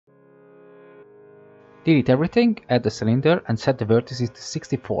Delete everything, add the cylinder and set the vertices to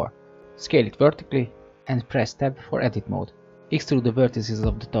 64. Scale it vertically and press tab for edit mode. Extrude the vertices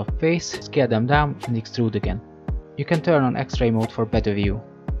of the top face, scale them down and extrude again. You can turn on X-ray mode for better view.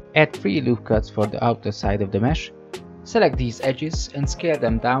 Add 3 loop cuts for the outer side of the mesh. Select these edges and scale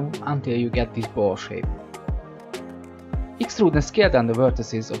them down until you get this ball shape. Extrude and scale down the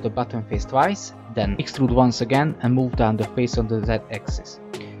vertices of the bottom face twice, then extrude once again and move down the face on the Z-axis.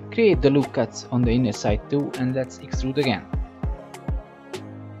 Create the loop cuts on the inner side too and let's extrude again.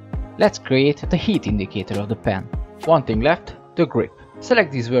 Let's create the heat indicator of the pen. One thing left, the grip.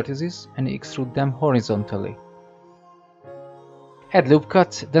 Select these vertices and extrude them horizontally. Add loop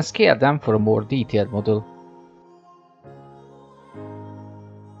cuts, then scale them for a more detailed model.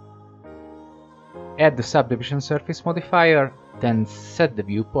 Add the subdivision surface modifier, then set the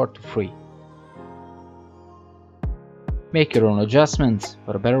viewport to 3. Make your own adjustments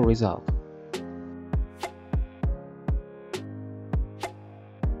for a better result.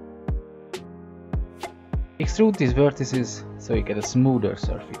 Extrude these vertices so you get a smoother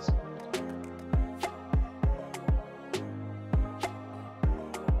surface.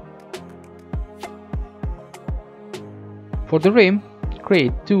 For the rim,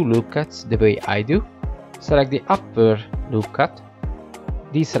 create 2 loop cuts the way I do. Select the upper loop cut,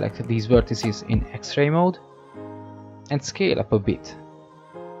 deselect these vertices in X-ray mode, and scale up a bit.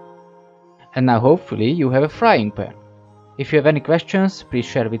 And now hopefully you have a frying pan. If you have any questions, please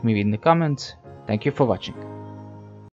share with me in the comments. Thank you for watching.